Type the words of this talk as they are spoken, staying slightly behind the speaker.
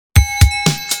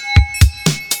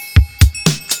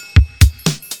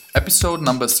Episode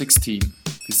number 16,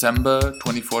 December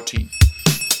 2014.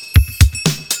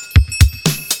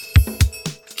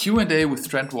 Q&A with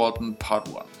Trent Walton, Part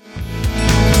 1.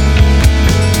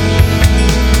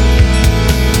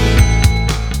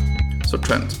 So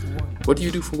Trent, what do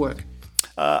you do for work?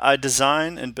 I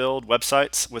design and build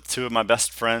websites with two of my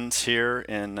best friends here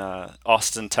in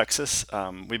Austin, Texas.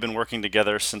 We've been working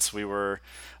together since we were,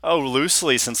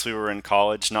 loosely since we were in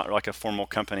college, not like a formal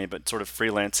company, but sort of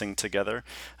freelancing together.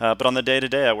 But on the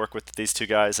day-to-day, I work with these two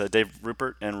guys, Dave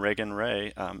Rupert and Reagan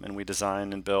Ray, and we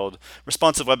design and build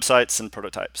responsive websites and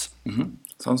prototypes. Mm-hmm.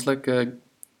 Sounds like a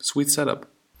sweet setup.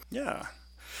 Yeah,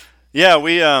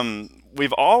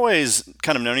 we've always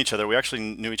kind of known each other. We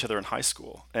actually knew each other in high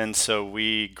school. And so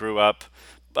we grew up,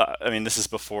 this is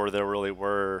before there really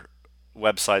were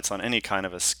websites on any kind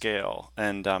of a scale.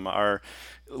 And our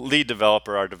lead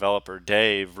developer, our developer,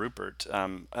 Dave Rupert,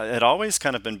 had always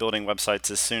kind of been building websites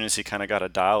as soon as he kind of got a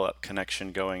dial-up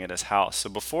connection going at his house. So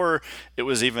before it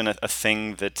was even a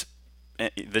thing that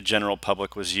the general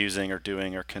public was using or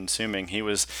doing or consuming, he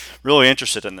was really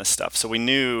interested in this stuff. So we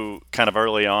knew kind of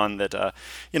early on that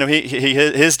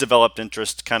his developed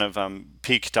interest kind of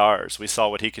piqued ours. We saw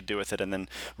what he could do with it, and then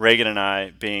Reagan and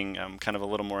I, being kind of a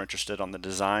little more interested on the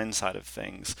design side of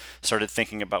things, started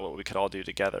thinking about what we could all do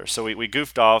together. So we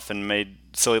goofed off and made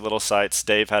silly little sites.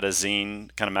 Dave had a zine,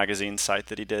 kind of magazine site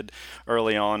that he did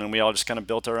early on, and we all just kind of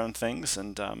built our own things.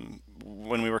 And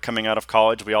when we were coming out of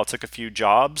college, we all took a few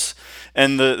jobs.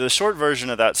 And the short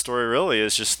version of that story really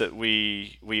is just that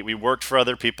we worked for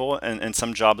other people, and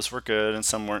some jobs were good and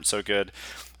some weren't so good.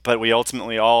 But we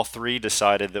ultimately all three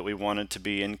decided that we wanted to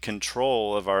be in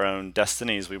control of our own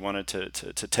destinies. We wanted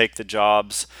to take the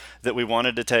jobs that we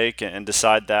wanted to take and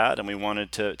decide that, and we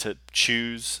wanted to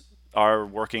choose our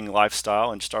working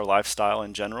lifestyle and just our lifestyle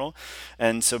in general.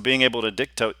 And so being able to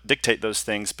dictate those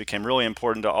things became really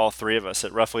important to all three of us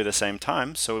at roughly the same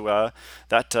time. So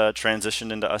that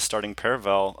transitioned into us starting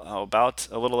Paravel about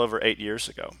a little over 8 years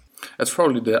ago. That's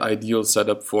probably the ideal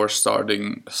setup for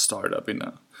starting a startup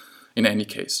in any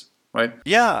case, right?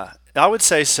 Yeah, I would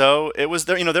say so. It was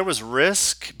there, there was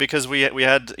risk because we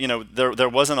had, there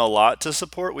wasn't a lot to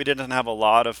support. We didn't have a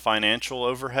lot of financial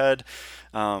overhead.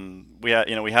 We had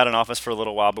an office for a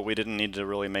little while, but we didn't need to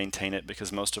really maintain it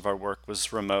because most of our work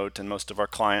was remote, and most of our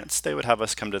clients, they would have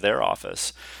us come to their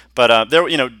office. But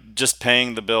just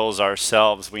paying the bills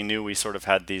ourselves, we knew we sort of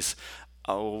had these.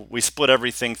 We split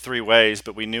everything three ways,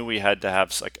 but we knew we had to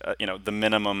have the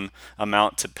minimum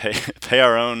amount to pay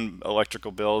our own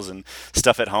electrical bills and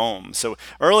stuff at home. So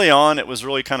early on, it was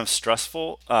really kind of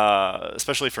stressful,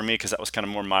 especially for me, because that was kind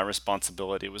of more my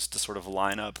responsibility, was to sort of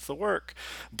line up the work.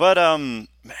 But I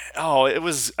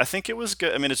think it was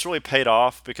good. I mean, it's really paid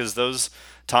off because those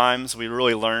times we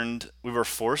really learned, we were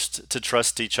forced to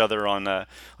trust each other on a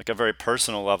very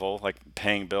personal level, like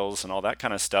paying bills and all that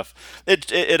kind of stuff.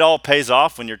 It all pays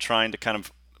off when you're trying to kind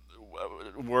of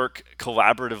work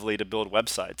collaboratively to build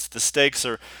websites. The stakes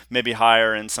are maybe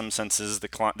higher in some senses.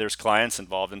 There's clients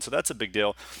involved, and so that's a big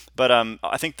deal. But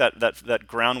I think that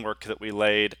groundwork that we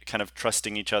laid, kind of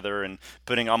trusting each other and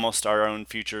putting almost our own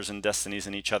futures and destinies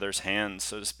in each other's hands,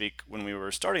 so to speak, when we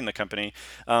were starting the company,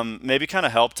 maybe kind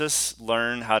of helped us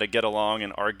learn how to get along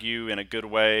and argue in a good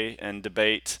way and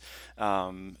debate.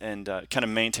 And kind of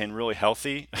maintain really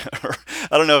healthy,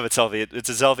 I don't know if it's healthy, it's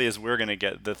as healthy as we're going to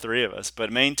get, the three of us,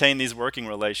 but maintain these working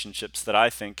relationships that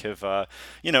I think have,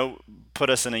 put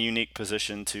us in a unique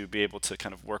position to be able to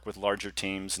kind of work with larger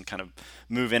teams and kind of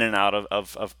move in and out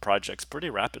of projects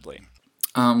pretty rapidly.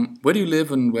 Where do you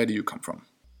live and where do you come from?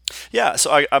 Yeah,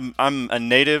 so I'm a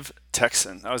native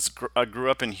Texan. I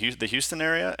grew up in the Houston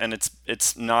area, and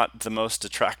it's not the most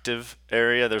attractive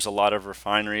area. There's a lot of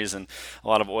refineries and a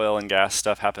lot of oil and gas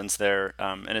stuff happens there.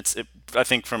 And I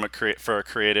think for a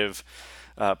creative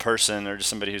person or just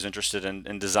somebody who's interested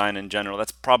in design in general,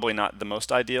 that's probably not the most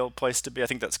ideal place to be. I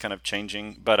think that's kind of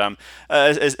changing. But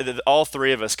all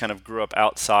three of us kind of grew up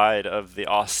outside of the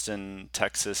Austin,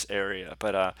 Texas area.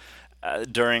 But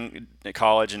during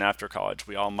college and after college,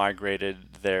 we all migrated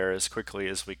there as quickly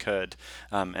as we could,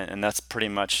 and that's pretty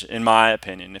much, in my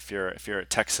opinion, if you're a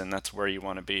Texan, that's where you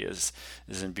want to be, is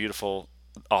in beautiful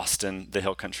Austin, the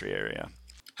Hill Country area.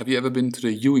 Have you ever been to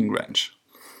the Ewing Ranch?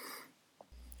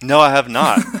 No, I have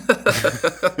not.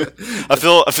 I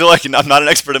feel like I'm not an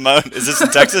expert in my own. Is this in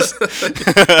Texas?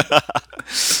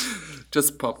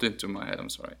 Just popped into my head. I'm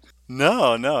sorry.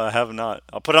 No, I have not.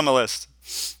 I'll put it on my list.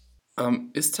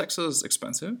 Is Texas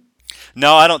expensive?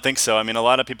 No, I don't think so. I mean, a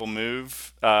lot of people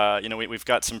move. We've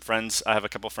got some friends. I have a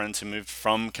couple friends who moved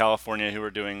from California who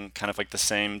are doing kind of like the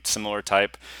same similar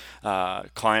type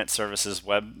client services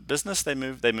web business. They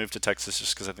moved to Texas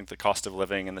just because I think the cost of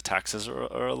living and the taxes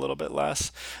are a little bit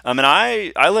less. And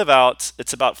I live out.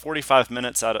 It's about 45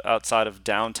 minutes outside of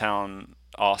downtown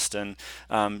Austin.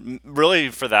 Really,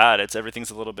 for that, it's everything's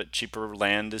a little bit cheaper.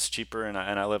 Land is cheaper, and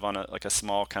I live on a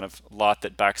small kind of lot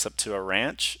that backs up to a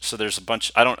ranch. So there's a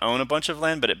bunch. I don't own a bunch of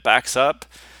land, but it backs up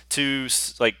to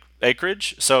like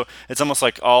acreage. So it's almost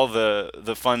like all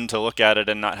the fun to look at it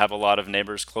and not have a lot of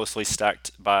neighbors closely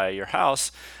stacked by your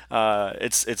house.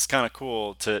 It's kind of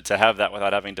cool to have that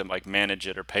without having to like manage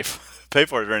it or pay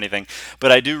for it or anything.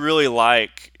 But I do really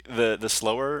like the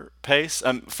slower pace.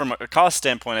 From a cost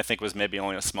standpoint, I think was maybe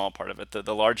only a small part of it.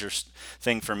 The larger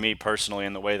thing for me personally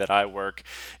in the way that I work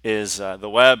is the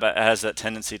web has that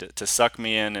tendency to suck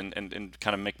me in and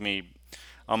kind of make me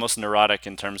almost neurotic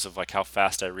in terms of like how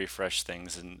fast I refresh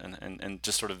things and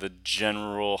just sort of the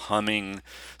general humming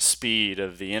speed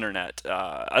of the internet.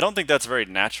 I don't think that's very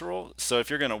natural. So if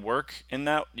you're going to work in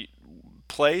that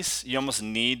place, you almost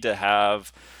need to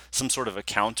have some sort of a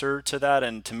counter to that.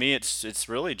 And to me, it's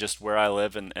really just where I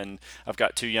live, and I've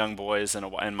got two young boys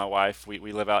and my wife.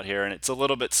 We live out here, and it's a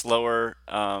little bit slower,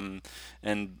 and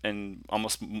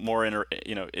almost more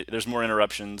there's more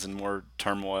interruptions and more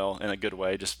turmoil in a good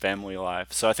way, just family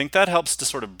life. So I think that helps to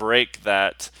sort of break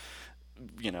that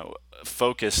you know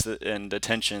focus and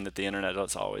attention that the internet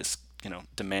is always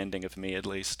demanding of me at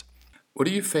least. What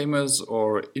are you famous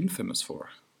or infamous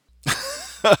for?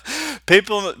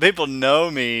 People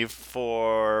know me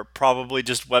for probably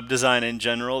just web design in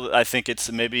general. I think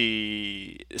it's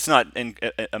not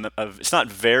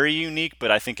very unique,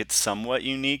 but I think it's somewhat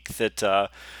unique that a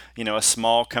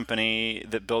small company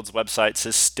that builds websites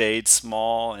has stayed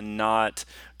small and not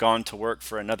gone to work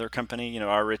for another company.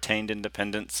 Our retained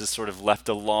independence has sort of left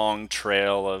a long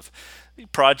trail of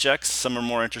projects. Some are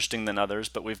more interesting than others,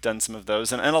 but we've done some of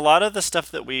those. And a lot of the stuff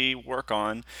that we work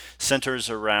on centers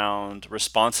around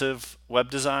responsive web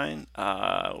design.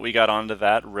 We got onto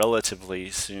that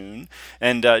relatively soon.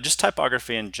 And just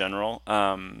typography in general.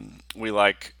 We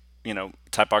like,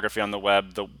 typography on the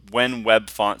web. When web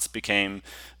fonts became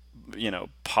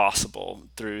possible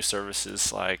through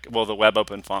services like, well, the web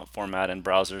open font format and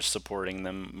browsers supporting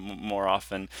them more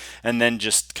often, and then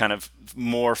just kind of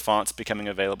more fonts becoming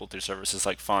available through services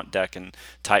like FontDeck and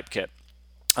Typekit.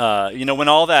 When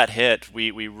all that hit,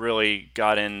 we really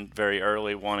got in very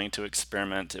early, wanting to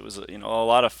experiment. It was a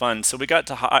lot of fun. So we got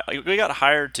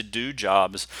hired to do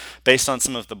jobs based on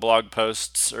some of the blog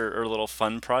posts or little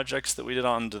fun projects that we did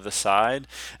onto the side,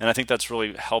 and I think that's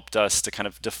really helped us to kind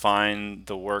of define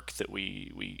the work that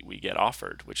we get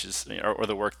offered, which is or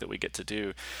the work that we get to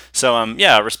do. So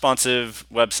yeah, responsive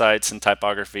websites and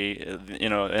typography,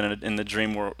 in the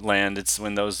dream world land, it's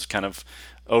when those kind of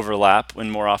overlap, when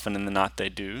more often than not they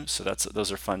do. So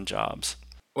those are fun jobs.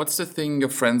 What's the thing your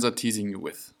friends are teasing you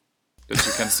with that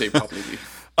you can say publicly?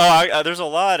 Oh, there's a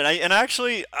lot, and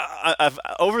actually, I've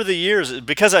over the years,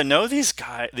 because I know these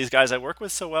guys I work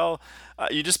with so well,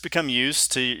 you just become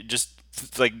used to just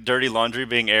like dirty laundry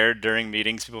being aired during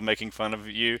meetings, people making fun of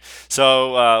you.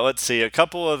 So let's see, a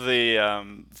couple of the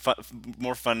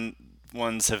more fun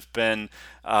ones have been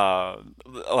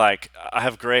like, I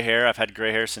have gray hair. I've had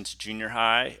gray hair since junior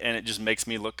high, and it just makes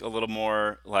me look a little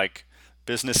more like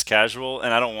business casual,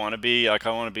 and I don't want to be like,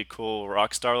 I want to be cool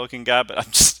rock star looking guy, but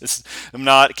I'm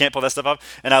not, can't pull that stuff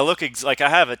off. And I look like I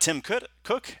have a Tim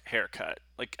Cook haircut,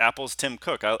 like Apple's Tim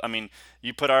Cook. I mean,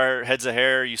 you put our heads of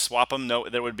hair, you swap them, no,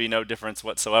 there would be no difference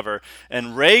whatsoever.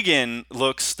 And Reagan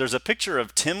there's a picture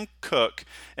of Tim Cook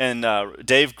and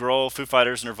Dave Grohl, Foo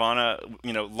Fighters, Nirvana,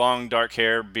 long dark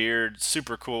hair, beard,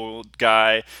 super cool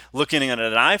guy, looking at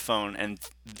an iPhone, and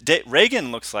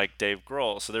Reagan looks like Dave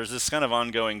Grohl. So there's this kind of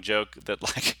ongoing joke that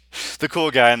like the cool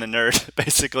guy and the nerd,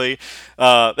 basically.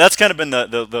 That's kind of been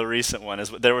the recent one. Is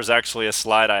there was actually a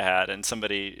slide I had, and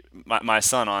somebody, my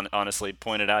son, honestly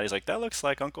pointed out, he's like, that looks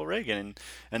like Uncle Reagan,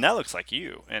 and that looks like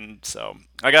you. And so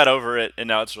I got over it, and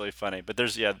now it's really funny. But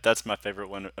that's my favorite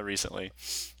one recently.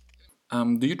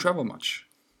 Do you travel much?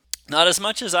 Not as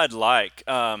much as I'd like.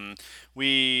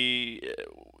 We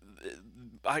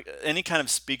Any kind of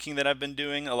speaking that I've been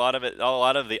doing, a lot of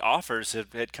the offers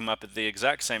had come up at the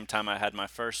exact same time I had my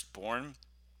firstborn.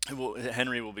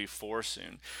 Henry will be 4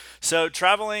 soon. So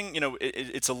traveling,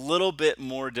 it's a little bit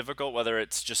more difficult. Whether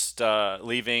it's just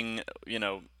leaving,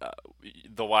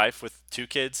 the wife with 2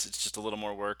 kids, it's just a little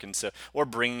more work, and so or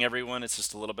bringing everyone, it's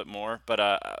just a little bit more. But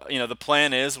the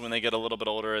plan is when they get a little bit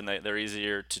older and they're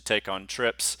easier to take on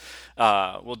trips,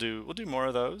 we'll do more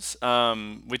of those.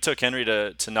 We took Henry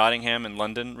to Nottingham and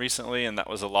London recently, and that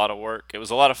was a lot of work. It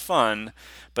was a lot of fun,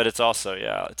 but it's also,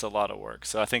 yeah, it's a lot of work.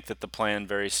 So I think that the plan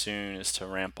very soon is to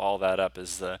ramp all that up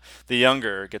as the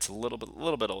younger gets a little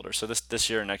bit older. So this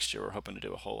year and next year we're hoping to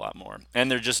do a whole lot more. And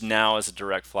there just now is a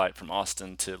direct flight from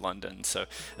Austin to London, so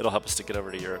it'll help us to get over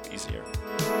to Europe easier.